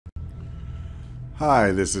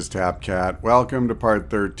Hi, this is TapCat. Welcome to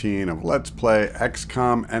part 13 of Let's Play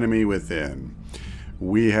XCOM Enemy Within.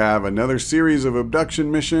 We have another series of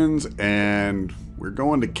abduction missions and we're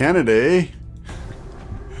going to Canada.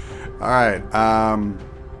 Alright,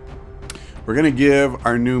 we're going to give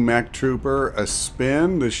our new mech trooper a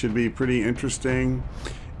spin. This should be pretty interesting.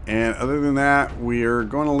 And other than that, we're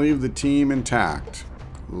going to leave the team intact.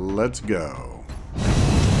 Let's go.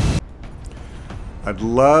 I'd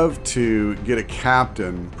love to get a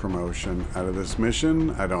captain promotion out of this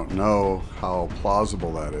mission. I don't know how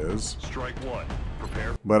plausible that is. Strike one.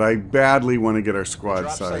 Prepare. But I badly want to get our squad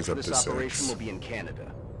Drop size site for up to this 6. operation will be in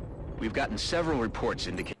Canada. We've gotten several reports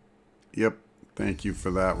indicating. Yep. Thank you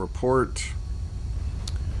for that report.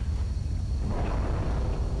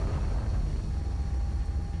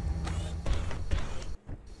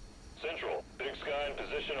 Central. Big Sky in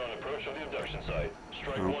position on approach of the abduction site.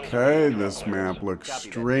 Okay, this map looks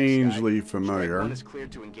strangely familiar. Strike one is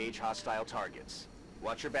cleared to engage hostile targets.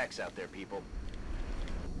 Watch your backs out there, people.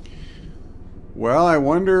 Well, I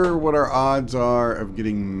wonder what our odds are of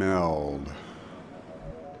getting meld.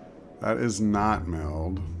 That is not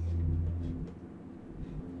meld.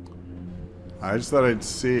 I just thought I'd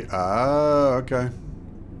see. Ah, okay.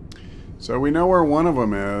 So we know where one of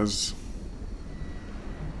them is.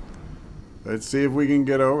 Let's see if we can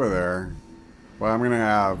get over there. Well, I'm going to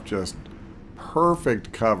have just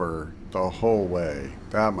perfect cover the whole way.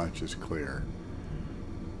 That much is clear.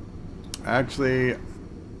 Actually,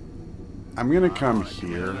 I'm going to come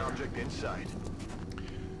here.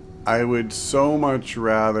 I would so much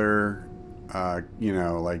rather, you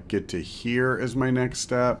know, like get to here as my next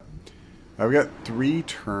step. I've got 3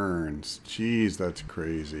 turns. Jeez, that's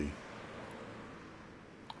crazy.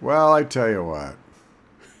 Well, I tell you what.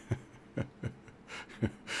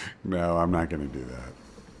 No, I'm not going to do that.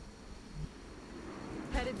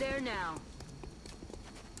 Headed there now.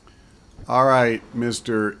 All right,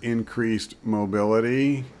 Mr. Increased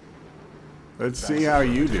Mobility. Let's see how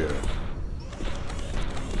you do.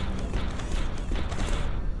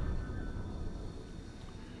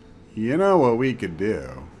 You know what we could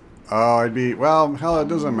do? Oh, I'd be... Well, hell, it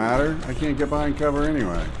doesn't matter. I can't get behind cover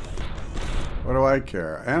anyway. What do I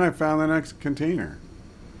care? And I found the next container.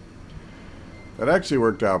 That actually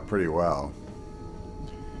worked out pretty well.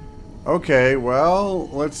 Okay, well,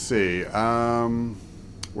 let's see.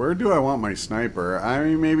 Where do I want my sniper? I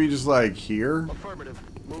mean, maybe just like here. Affirmative.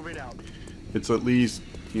 Moving out. It's at least,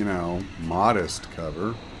 you know, modest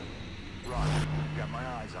cover. Roger. Got my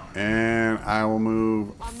eyes on. And I will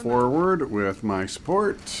move forward with my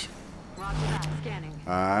support. Roger that. Scanning.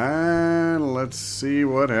 And let's see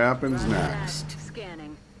what happens Roger that. next.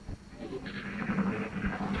 Scanning.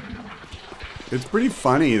 It's pretty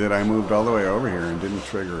funny that I moved all the way over here and didn't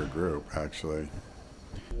trigger a group, actually.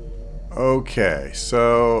 Okay,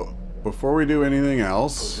 so before we do anything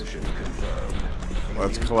else,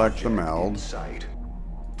 let's collect the meld.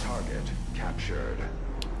 Target captured.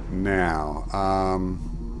 Now,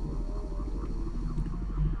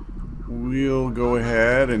 we'll go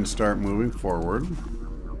ahead and start moving forward.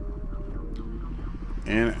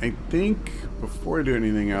 And I think before I do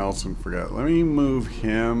anything else and forget, let me move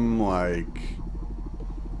him like...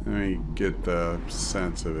 Let me get the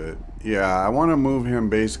sense of it. Yeah, I want to move him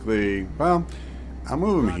basically... Well, I'll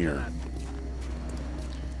move him here.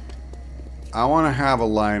 I want to have a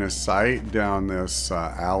line of sight down this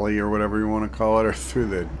alley or whatever you want to call it, or through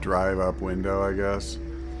the drive-up window, I guess.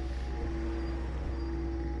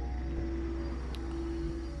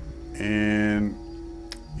 And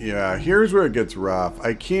yeah, here's where it gets rough.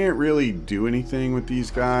 I can't really do anything with these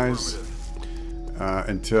guys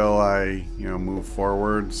until I, you know, move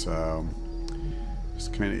forward. So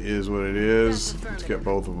just kind of is what it is. Let's get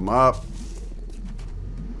both of them up.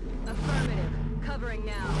 Affirmative. Covering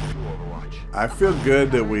now. I feel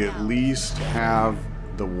good that we at least have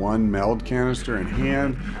the one meld canister in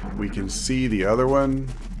hand. We can see the other one.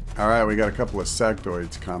 Alright, we got a couple of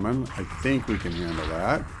sectoids coming. I think we can handle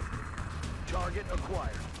that. Target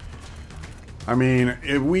acquired. I mean,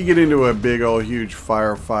 if we get into a big old huge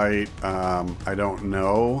firefight, I don't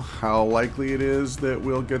know how likely it is that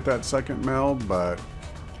we'll get that second meld, but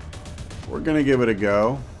we're going to give it a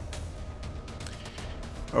go.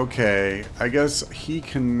 Okay, I guess he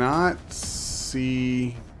cannot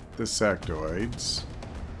see the sectoids.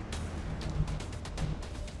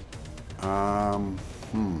 I'm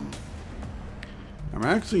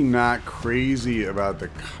actually not crazy about the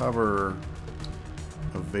cover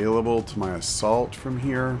available to my assault from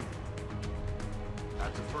here.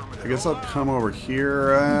 I guess I'll come over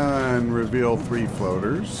here and reveal 3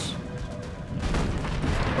 floaters.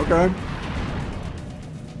 Okay.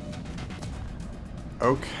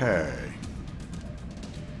 Okay.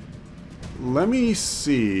 Let me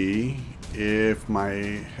see if my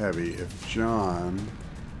heavy, if John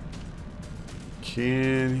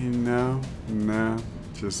can, no,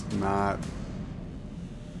 just not.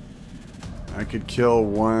 I could kill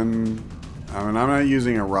one. I mean, I'm not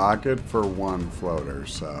using a rocket for one floater,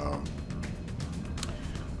 so.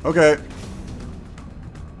 Okay.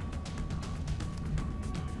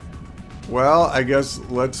 Well, I guess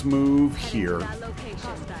let's move here.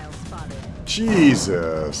 Hostile spotted.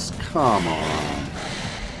 Jesus, come on.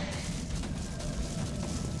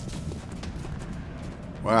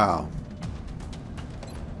 Wow.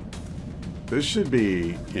 This should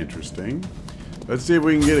be interesting. Let's see if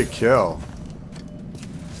we can get a kill.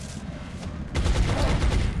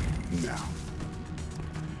 No.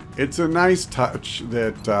 It's a nice touch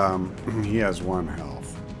that he has 1 health.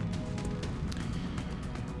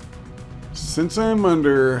 Since I'm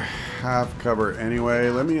under half cover anyway,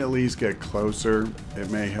 let me at least get closer. It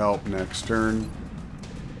may help next turn.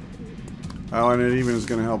 Oh, and it even is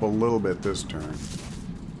going to help a little bit this turn.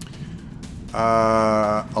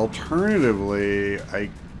 Alternatively, I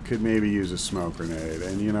could maybe use a smoke grenade.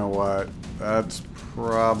 And you know what? That's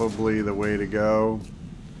probably the way to go.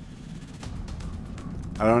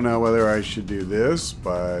 I don't know whether I should do this,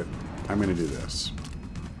 but I'm going to do this.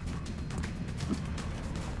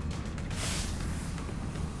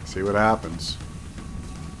 See what happens.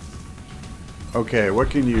 Okay, what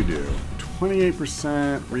can you do?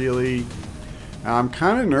 28%, really? Now, I'm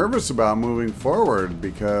kind of nervous about moving forward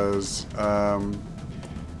because,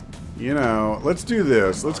 you know, let's do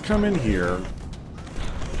this. Let's come in here.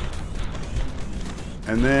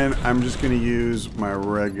 And then I'm just going to use my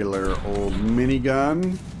regular old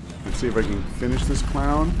minigun. Let's see if I can finish this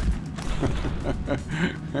clown.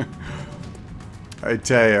 I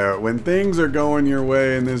tell you, when things are going your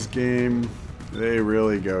way in this game, they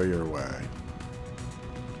really go your way.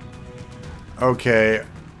 Okay,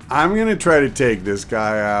 I'm going to try to take this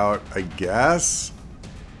guy out, I guess.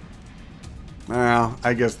 Well,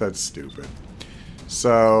 I guess that's stupid.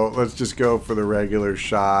 So let's just go for the regular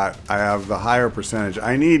shot. I have the higher percentage.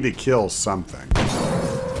 I need to kill something.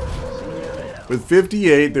 With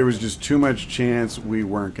 58, there was just too much chance we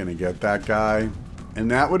weren't going to get that guy. And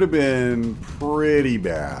that would have been pretty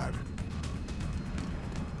bad.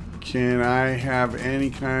 Can I have any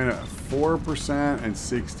kind of 4% and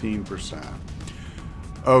 16%?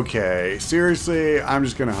 Okay, seriously, I'm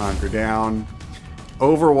just going to hunker down.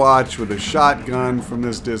 Overwatch with a shotgun from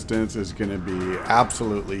this distance is going to be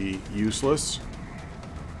absolutely useless.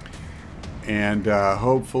 And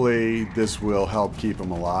hopefully this will help keep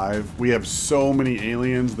them alive. We have so many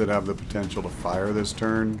aliens that have the potential to fire this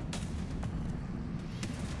turn.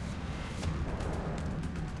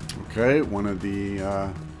 Okay, one of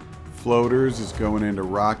the floaters is going into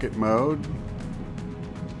rocket mode.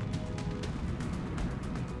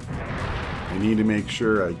 I need to make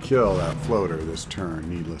sure I kill that floater this turn,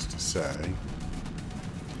 needless to say.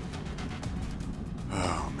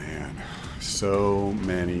 Oh man, so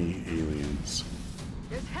many aliens.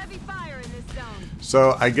 There's heavy fire in this zone.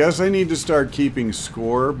 So I guess I need to start keeping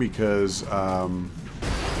score because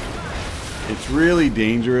it's really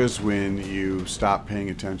dangerous when you stop paying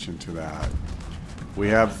attention to that. We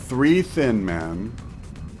have 3 thin men,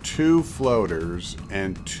 2 floaters,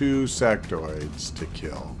 and 2 sectoids to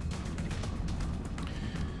kill.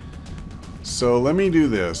 So let me do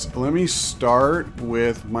this. Let me start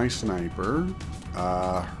with my sniper.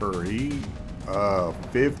 Hurry.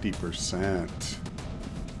 50%.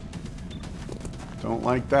 Don't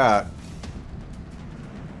like that.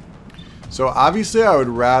 So obviously I would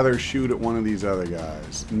rather shoot at one of these other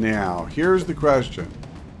guys. Now, here's the question.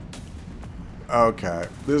 Okay,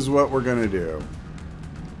 this is what we're gonna do.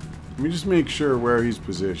 Let me just make sure where he's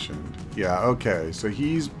positioned. Yeah, okay, so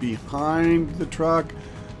he's behind the truck,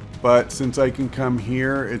 but since I can come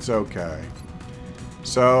here, it's okay.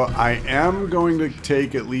 So I am going to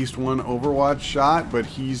take at least one Overwatch shot, but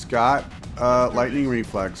he's got lightning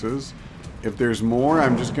reflexes. If there's more,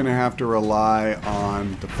 I'm just going to have to rely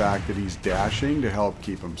on the fact that he's dashing to help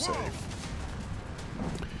keep him safe.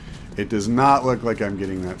 It does not look like I'm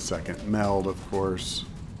getting that second meld, of course.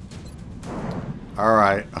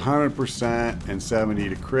 Alright, 100% and 70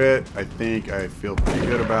 to crit. I think I feel pretty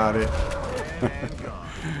good about it.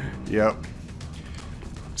 Yep.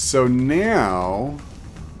 So now,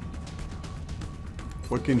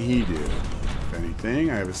 what can he do? If anything,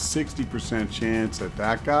 I have a 60% chance at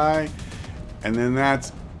that guy. And then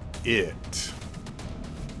that's it.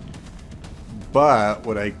 But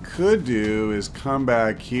what I could do is come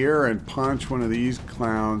back here and punch one of these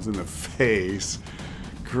clowns in the face.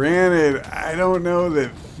 Granted, I don't know that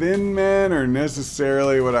thin men are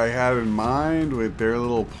necessarily what I had in mind with their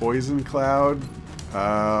little poison cloud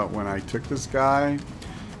when I took this guy.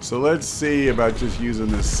 So let's see about just using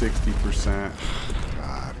this 60%.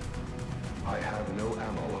 God. I have no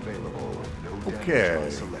ammo available. No damage Okay. on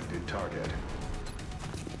selected target.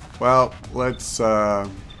 Well, let's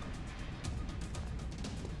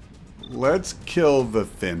kill the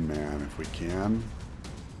thin man if we can.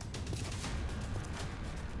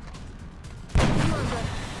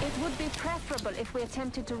 It would be preferable if we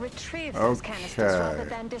attempted to retrieve those canisters rather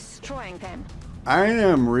than destroying them. I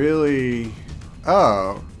am really...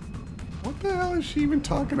 Oh. What the hell is she even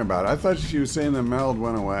talking about? I thought she was saying the meld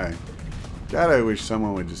went away. God, I wish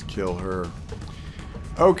someone would just kill her.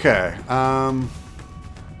 Okay.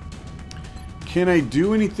 Can I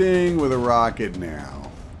do anything with a rocket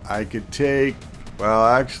now? I could take... Well,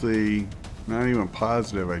 actually, not even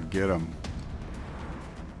positive I'd get him.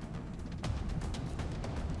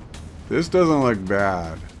 This doesn't look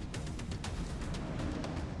bad.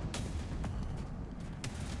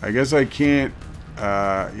 I guess I can't...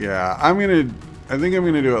 yeah, I think I'm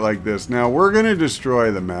gonna do it like this. Now, we're gonna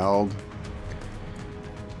destroy the meld.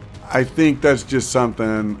 I think that's just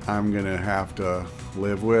something I'm gonna have to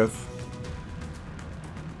live with.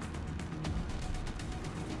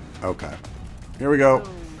 Okay. Here we go.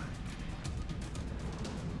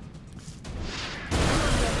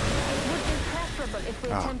 If we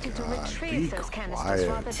attempted to retrieve those canisters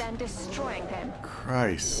rather than destroying them.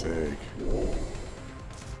 Christ's sake.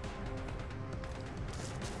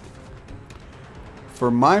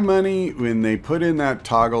 For my money, when they put in that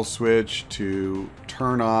toggle switch to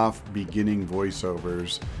turn off beginning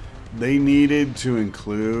voiceovers, they needed to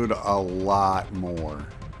include a lot more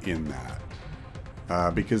in that.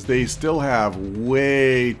 Because they still have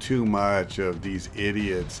way too much of these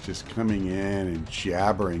idiots just coming in and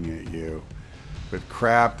jabbering at you with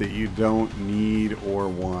crap that you don't need or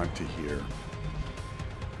want to hear.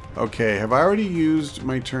 Okay, have I already used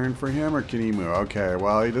my turn for him, or can he move? Okay,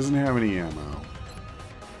 well, he doesn't have any ammo.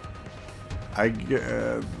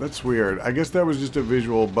 That's weird. I guess that was just a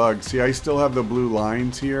visual bug. See, I still have the blue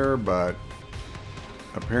lines here, but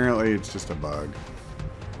apparently it's just a bug.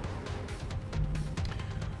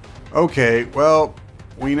 Okay, well,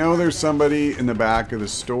 we know there's somebody in the back of the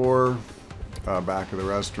store, back of the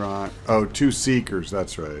restaurant. Oh, 2 seekers,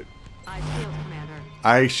 that's right. I feel, Commander.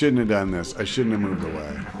 I shouldn't have done this. I shouldn't have moved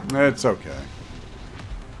away. It's okay.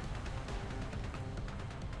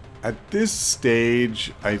 At this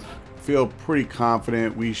stage, I feel pretty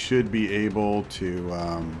confident we should be able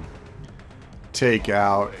to take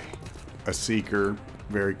out a seeker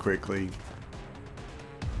very quickly.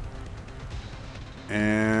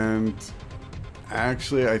 And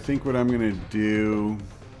actually, I think what I'm going to do...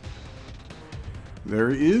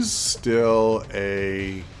 There is still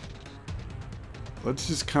a... Let's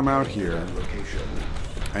just come out here.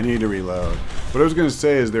 I need to reload. What I was going to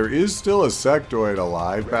say is there is still a sectoid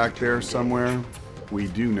alive back there somewhere. We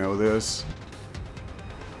do know this.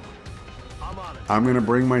 I'm going to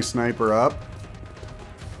bring my sniper up.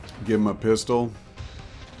 Give him a pistol.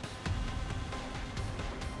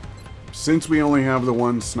 Since we only have the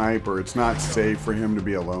one sniper, it's not safe for him to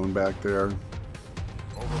be alone back there.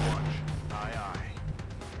 Overwatch. Aye,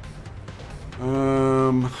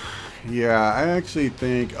 aye. Yeah, I actually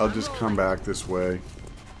think I'll just come back this way.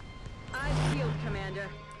 I feel, Commander.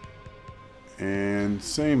 And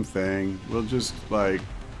same thing. We'll just, like,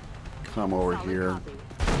 come over here.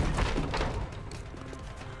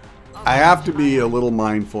 I have to be a little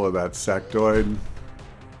mindful of that sectoid.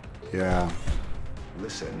 Yeah.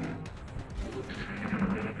 Listen.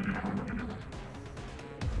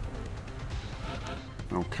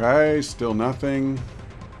 Okay, still nothing.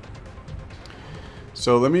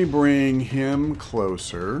 So let me bring him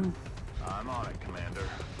closer. I'm on it, Commander.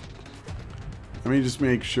 Let me just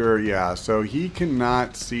make sure, yeah, so he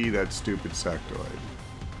cannot see that stupid sectoid.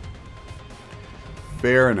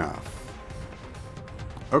 Fair enough.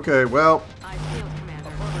 Okay, well, I feel, Commander.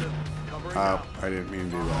 I didn't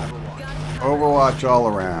mean to do that. Overwatch all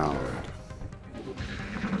around.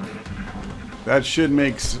 That should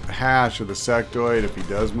make hash of the sectoid if he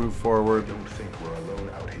does move forward. I don't think we're alone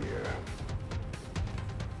out here.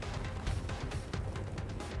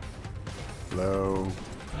 Low.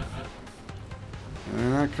 They're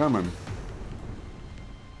not coming.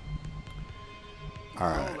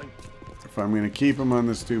 Alright. If I'm going to keep him on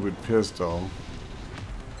the stupid pistol,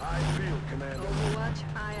 I feel, Commander. Overwatch,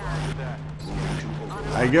 aye, aye. That. Moving to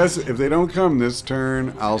overwatch. I guess if they don't come this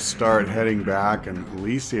turn, I'll start heading back and at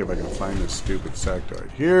least see if I can find this stupid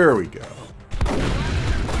sectoid. Here we go.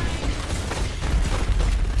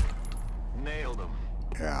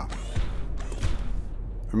 Yeah.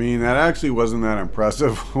 I mean, that actually wasn't that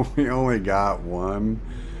impressive. We only got one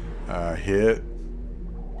hit.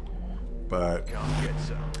 But,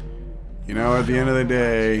 you know, at the end of the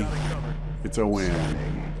day, it's a win.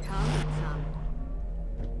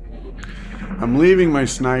 I'm leaving my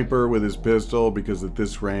sniper with his pistol because at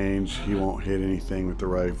this range, he won't hit anything with the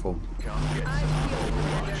rifle.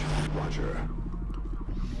 Roger.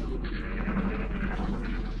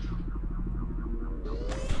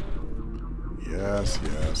 Yes,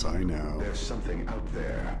 yes, I know. There's something out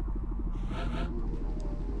there.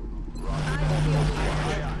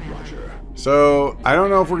 Roger. So, I don't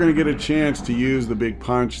know if we're going to get a chance to use the big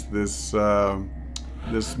punch this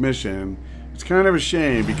mission. It's kind of a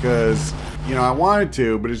shame because, you know, I wanted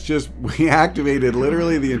to, but it's just, we activated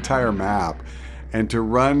literally the entire map. And to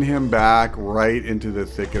run him back right into the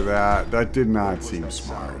thick of that did not seem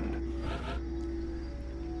smart.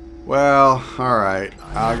 Well, alright.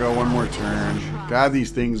 I'll go one more turn. God,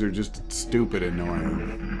 these things are just stupid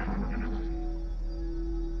annoying.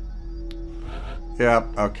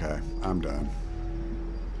 Yep, okay. I'm done.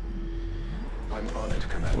 I'm on it,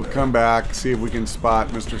 Commander. We'll come back, see if we can spot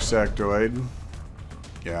Mr. Sectoid.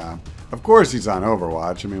 Yeah. Of course he's on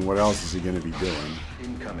Overwatch. I mean, what else is he going to be doing?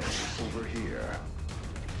 Incoming over here.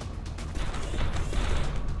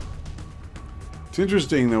 It's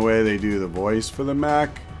interesting the way they do the voice for the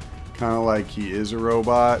mech. Kind of like he is a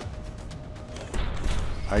robot.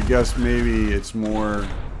 I guess maybe it's more...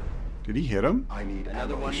 Did he hit him? I need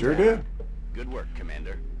Another one. Sure did. Good work,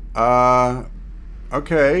 Commander.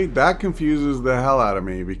 Okay, that confuses the hell out of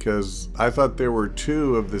me because I thought there were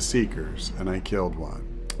 2 of the Seekers and I killed one.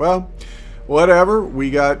 Well, whatever. We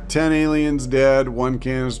got 10 aliens dead, 1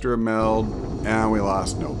 canister of meld, and we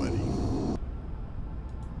lost nobody.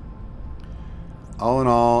 All in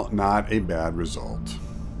all, not a bad result.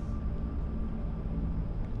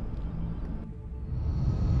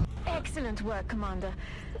 Excellent work, Commander.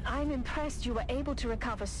 I'm impressed you were able to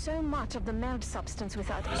recover so much of the meld substance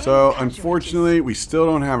without any So, casualties. unfortunately, we still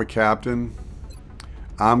don't have a captain.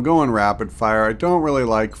 I'm going rapid fire. I don't really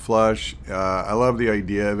like flush. I love the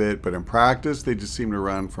idea of it, but in practice, they just seem to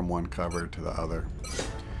run from one cover to the other.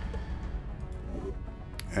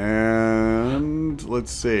 And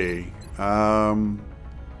let's see. 2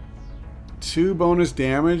 bonus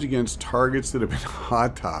damage against targets that have been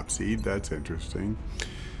autopsied. That's interesting.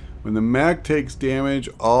 When the mech takes damage,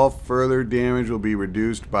 all further damage will be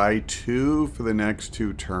reduced by 2 for the next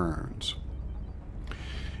 2 turns.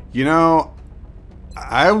 You know,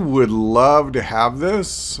 I would love to have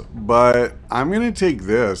this, but I'm going to take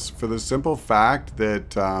this for the simple fact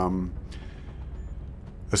that,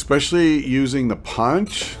 especially using the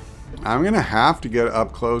punch, I'm going to have to get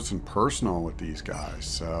up close and personal with these guys.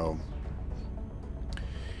 So,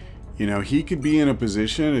 you know, he could be in a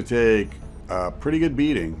position to take a pretty good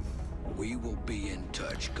beating. We will be in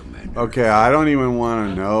touch, Commander. Okay, I don't even want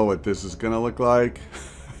to know what this is going to look like.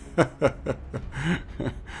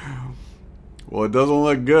 Well, it doesn't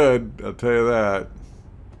look good, I'll tell you that.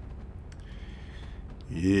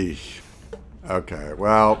 Yeesh. Okay,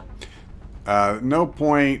 well, no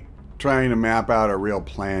point trying to map out a real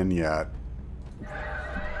plan yet.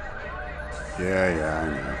 Yeah, I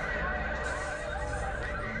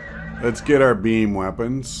know. Let's get our beam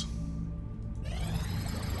weapons.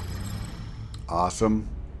 Awesome.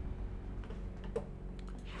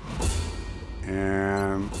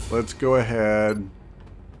 And let's go ahead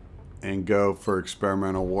and go for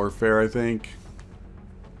experimental warfare, I think.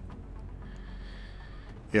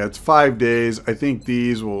 Yeah, it's 5 days. I think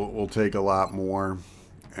these will take a lot more.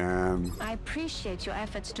 And I appreciate your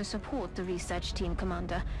efforts to support the research team,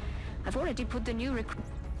 Commander. I've already put the new recruit.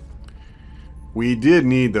 we did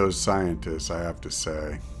need those scientists, I have to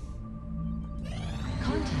say.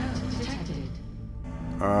 Contact detected.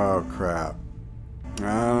 Oh, crap.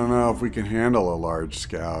 I don't know if we can handle a large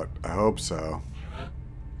scout. I hope so.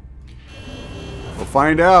 We'll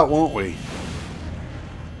find out, won't we?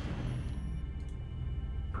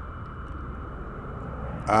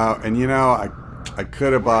 And you know, I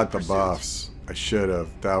could have bought the buffs. I should have.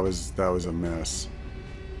 That was a miss.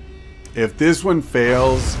 If this one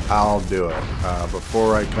fails, I'll do it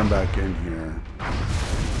before I come back in here.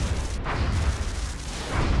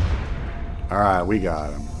 Alright, we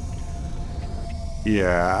got him.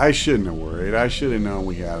 Yeah, I shouldn't have worried. I should have known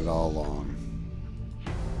we had it all along.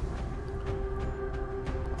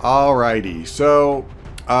 Alrighty, so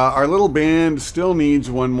our little band still needs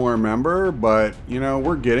one more member, but you know,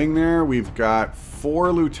 we're getting there. We've got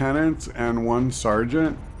 4 lieutenants and 1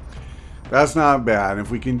 sergeant. That's not bad. If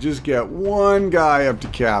we can just get one guy up to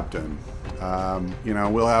captain, You know,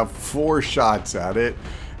 we'll have 4 shots at it.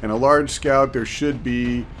 And a large scout, there should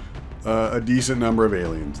be a decent number of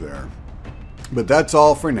aliens there. But that's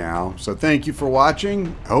all for now. So thank you for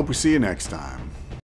watching. I hope we see you next time.